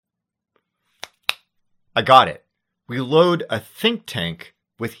I got it. We load a think tank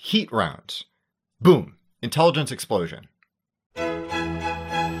with heat rounds. Boom. Intelligence explosion.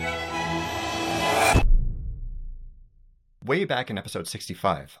 Way back in episode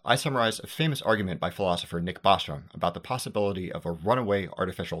 65, I summarized a famous argument by philosopher Nick Bostrom about the possibility of a runaway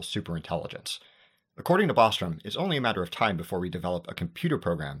artificial superintelligence. According to Bostrom, it's only a matter of time before we develop a computer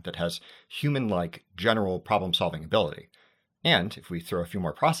program that has human-like general problem-solving ability. And, if we throw a few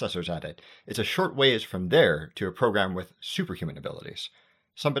more processors at it, it's a short ways from there to a program with superhuman abilities.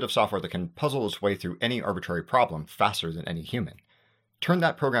 Some bit of software that can puzzle its way through any arbitrary problem faster than any human. Turn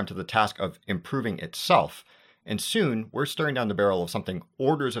that program to the task of improving itself, and soon we're staring down the barrel of something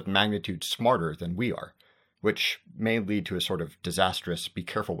orders of magnitude smarter than we are, which may lead to a sort of disastrous be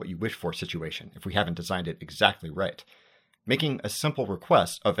careful what you wish for situation if we haven't designed it exactly right. Making a simple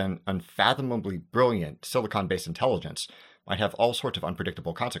request of an unfathomably brilliant silicon-based intelligence might have all sorts of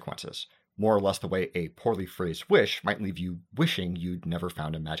unpredictable consequences, more or less the way a poorly phrased wish might leave you wishing you'd never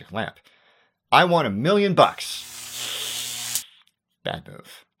found a magic lamp. I want $1 million. Bad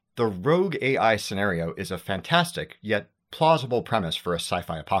move. The rogue AI scenario is a fantastic, yet plausible premise for a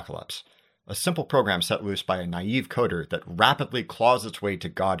sci-fi apocalypse. A simple program set loose by a naive coder that rapidly claws its way to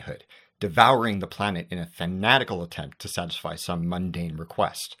godhood, devouring the planet in a fanatical attempt to satisfy some mundane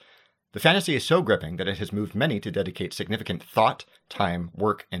request. The fantasy is so gripping that it has moved many to dedicate significant thought, time,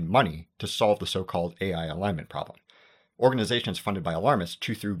 work, and money to solve the so-called AI alignment problem. Organizations funded by alarmists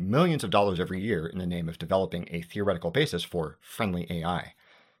chew through millions of dollars every year in the name of developing a theoretical basis for friendly AI.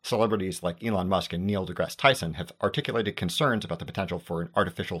 Celebrities like Elon Musk and Neil deGrasse Tyson have articulated concerns about the potential for an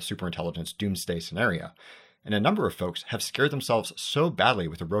artificial superintelligence doomsday scenario, and a number of folks have scared themselves so badly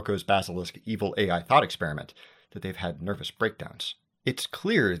with the Rocco's Basilisk evil AI thought experiment that they've had nervous breakdowns. It's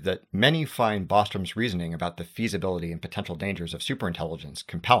clear that many find Bostrom's reasoning about the feasibility and potential dangers of superintelligence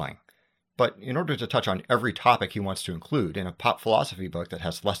compelling. But in order to touch on every topic he wants to include in a pop philosophy book that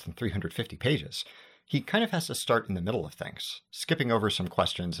has less than 350 pages, he kind of has to start in the middle of things, skipping over some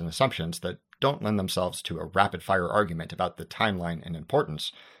questions and assumptions that don't lend themselves to a rapid-fire argument about the timeline and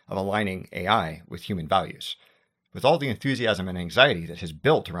importance of aligning AI with human values. With all the enthusiasm and anxiety that has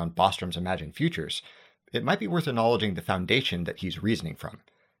built around Bostrom's imagined futures, it might be worth acknowledging the foundation that he's reasoning from,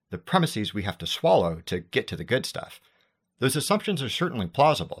 the premises we have to swallow to get to the good stuff. Those assumptions are certainly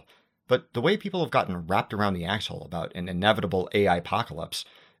plausible, but the way people have gotten wrapped around the axle about an inevitable AI apocalypse,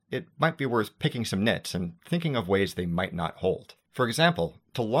 it might be worth picking some nits and thinking of ways they might not hold. For example,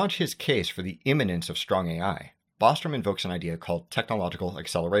 to launch his case for the imminence of strong AI, Bostrom invokes an idea called technological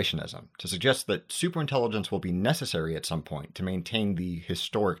accelerationism to suggest that superintelligence will be necessary at some point to maintain the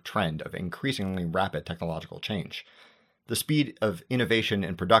historic trend of increasingly rapid technological change. The speed of innovation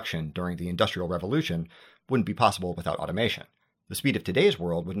and production during the Industrial Revolution wouldn't be possible without automation. The speed of today's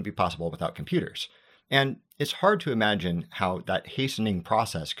world wouldn't be possible without computers. And it's hard to imagine how that hastening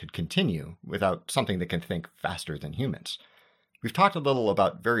process could continue without something that can think faster than humans. We've talked a little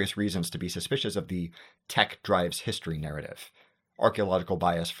about various reasons to be suspicious of the tech drives history narrative. Archaeological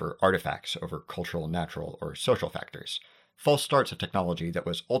bias for artifacts over cultural, natural, or social factors. False starts of technology that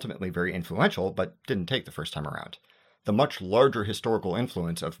was ultimately very influential but didn't take the first time around. The much larger historical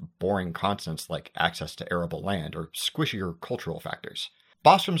influence of boring constants like access to arable land or squishier cultural factors.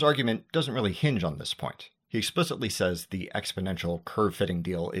 Bostrom's argument doesn't really hinge on this point. He explicitly says the exponential curve-fitting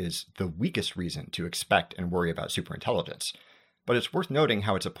deal is the weakest reason to expect and worry about superintelligence. But it's worth noting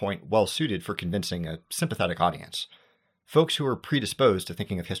how it's a point well-suited for convincing a sympathetic audience. Folks who are predisposed to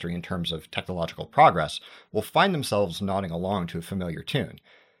thinking of history in terms of technological progress will find themselves nodding along to a familiar tune.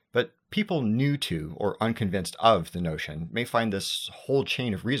 But people new to or unconvinced of the notion may find this whole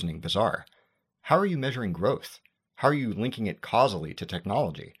chain of reasoning bizarre. How are you measuring growth? How are you linking it causally to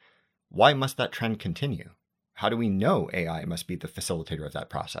technology? Why must that trend continue? How do we know AI must be the facilitator of that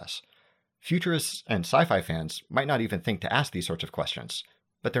process? Futurists and sci-fi fans might not even think to ask these sorts of questions,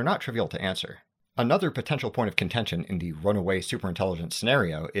 but they're not trivial to answer. Another potential point of contention in the runaway superintelligence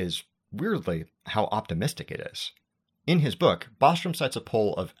scenario is, weirdly, how optimistic it is. In his book, Bostrom cites a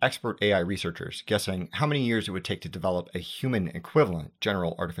poll of expert AI researchers guessing how many years it would take to develop a human equivalent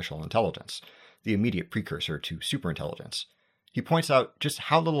general artificial intelligence, the immediate precursor to superintelligence. He points out just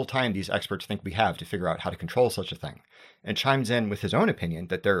how little time these experts think we have to figure out how to control such a thing, and chimes in with his own opinion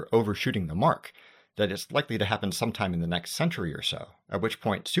that they're overshooting the mark, that it's likely to happen sometime in the next century or so, at which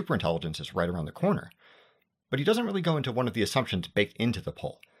point superintelligence is right around the corner. But he doesn't really go into one of the assumptions baked into the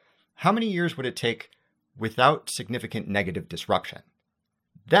poll. How many years would it take without significant negative disruption?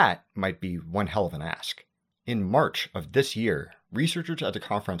 That might be one hell of an ask. In March of this year, researchers at a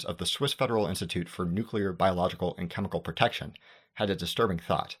conference of the Swiss Federal Institute for Nuclear, Biological, and Chemical Protection had a disturbing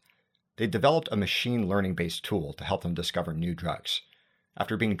thought. They developed a machine learning-based tool to help them discover new drugs.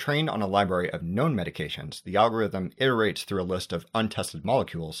 After being trained on a library of known medications, the algorithm iterates through a list of untested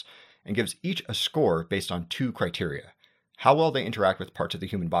molecules and gives each a score based on two criteria: how well they interact with parts of the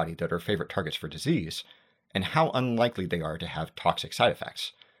human body that are favorite targets for disease, and how unlikely they are to have toxic side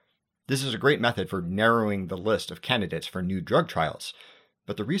effects. This is a great method for narrowing the list of candidates for new drug trials,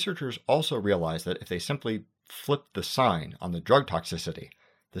 but the researchers also realized that if they simply flipped the sign on the drug toxicity,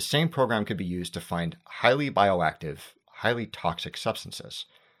 the same program could be used to find highly bioactive, highly toxic substances.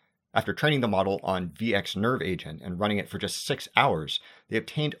 After training the model on VX nerve agent and running it for just 6 hours, they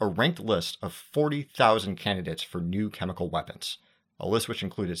obtained a ranked list of 40,000 candidates for new chemical weapons, a list which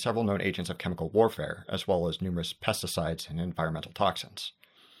included several known agents of chemical warfare, as well as numerous pesticides and environmental toxins.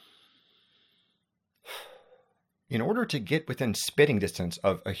 In order to get within spitting distance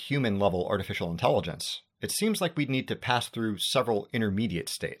of a human-level artificial intelligence, it seems like we'd need to pass through several intermediate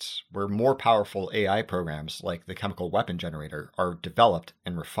states, where more powerful AI programs like the chemical weapon generator are developed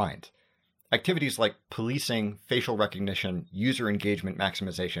and refined. Activities like policing, facial recognition, user engagement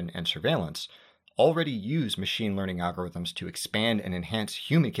maximization, and surveillance already use machine learning algorithms to expand and enhance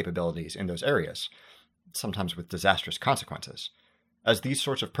human capabilities in those areas, sometimes with disastrous consequences. As these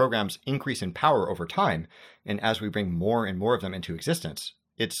sorts of programs increase in power over time, and as we bring more and more of them into existence,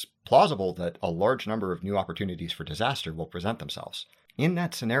 it's plausible that a large number of new opportunities for disaster will present themselves. In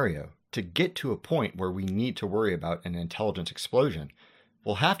that scenario, to get to a point where we need to worry about an intelligence explosion,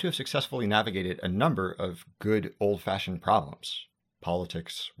 we'll have to have successfully navigated a number of good old-fashioned problems: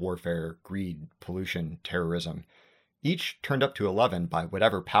 politics, warfare, greed, pollution, terrorism, each turned up to 11 by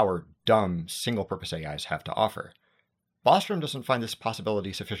whatever power dumb, single-purpose AIs have to offer. Bostrom doesn't find this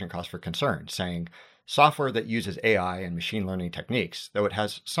possibility sufficient cause for concern, saying, software that uses AI and machine learning techniques, though it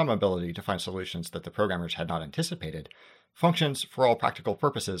has some ability to find solutions that the programmers had not anticipated, functions for all practical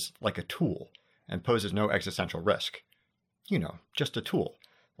purposes like a tool and poses no existential risk. Just a tool,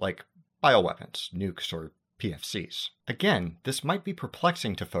 like bioweapons, nukes, or PFCs. Again, this might be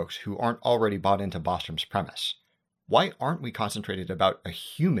perplexing to folks who aren't already bought into Bostrom's premise. Why aren't we concentrated about a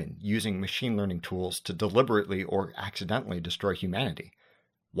human using machine learning tools to deliberately or accidentally destroy humanity?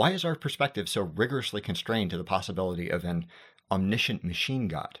 Why is our perspective so rigorously constrained to the possibility of an omniscient machine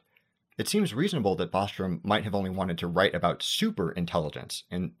god? It seems reasonable that Bostrom might have only wanted to write about superintelligence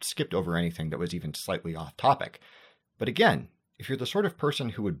and skipped over anything that was even slightly off topic. But again, if you're the sort of person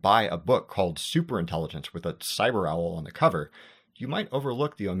who would buy a book called Superintelligence with a cyber owl on the cover, you might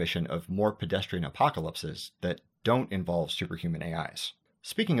overlook the omission of more pedestrian apocalypses that don't involve superhuman AIs.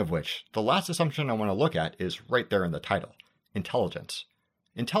 Speaking of which, the last assumption I want to look at is right there in the title: intelligence.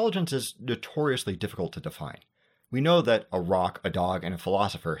 Intelligence is notoriously difficult to define. We know that a rock, a dog, and a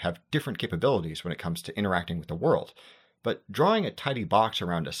philosopher have different capabilities when it comes to interacting with the world, but drawing a tidy box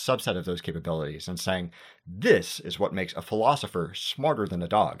around a subset of those capabilities and saying, this is what makes a philosopher smarter than a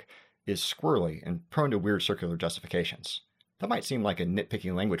dog, is squirrely and prone to weird circular justifications. That might seem like a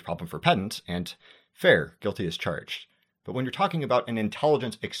nitpicky language problem for pedants, and fair, guilty as charged. But when you're talking about an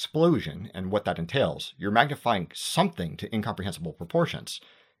intelligence explosion and what that entails, you're magnifying something to incomprehensible proportions.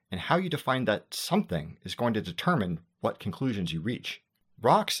 And how you define that something is going to determine what conclusions you reach.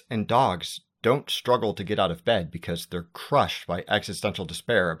 Rocks and dogs don't struggle to get out of bed because they're crushed by existential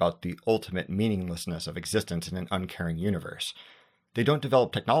despair about the ultimate meaninglessness of existence in an uncaring universe. They don't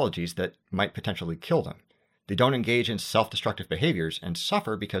develop technologies that might potentially kill them. They don't engage in self-destructive behaviors and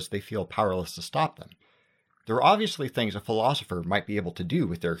suffer because they feel powerless to stop them. There are obviously things a philosopher might be able to do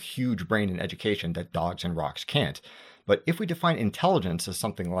with their huge brain and education that dogs and rocks can't. But if we define intelligence as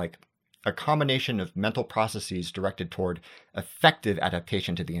something like a combination of mental processes directed toward effective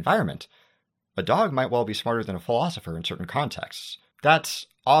adaptation to the environment, a dog might well be smarter than a philosopher in certain contexts. That's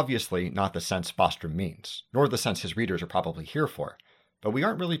obviously not the sense Bostrom means, nor the sense his readers are probably here for. But we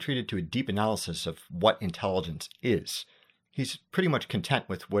aren't really treated to a deep analysis of what intelligence is. He's pretty much content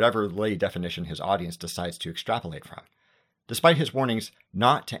with whatever lay definition his audience decides to extrapolate from. Despite his warnings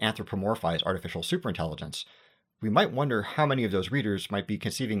not to anthropomorphize artificial superintelligence, we might wonder how many of those readers might be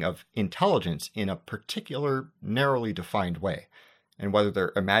conceiving of intelligence in a particular, narrowly defined way, and whether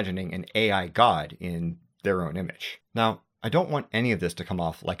they're imagining an AI god in their own image. Now, I don't want any of this to come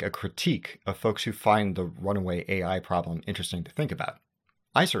off like a critique of folks who find the runaway AI problem interesting to think about.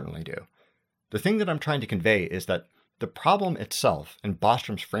 I certainly do. The thing that I'm trying to convey is that the problem itself and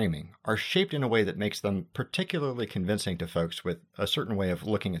Bostrom's framing are shaped in a way that makes them particularly convincing to folks with a certain way of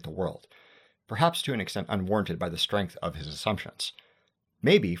looking at the world, perhaps to an extent unwarranted by the strength of his assumptions.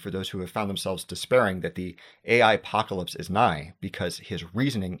 Maybe for those who have found themselves despairing that the AI apocalypse is nigh because his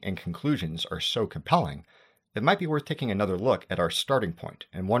reasoning and conclusions are so compelling, it might be worth taking another look at our starting point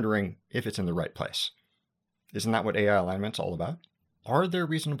and wondering if it's in the right place. Isn't that what AI alignment's all about? Are there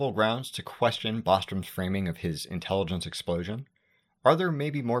reasonable grounds to question Bostrom's framing of his intelligence explosion? Are there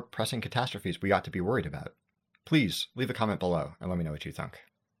maybe more pressing catastrophes we ought to be worried about? Please leave a comment below and let me know what you think.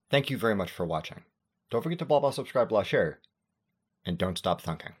 Thank you very much for watching. Don't forget to blah blah subscribe, blah share, and don't stop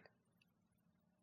thunking.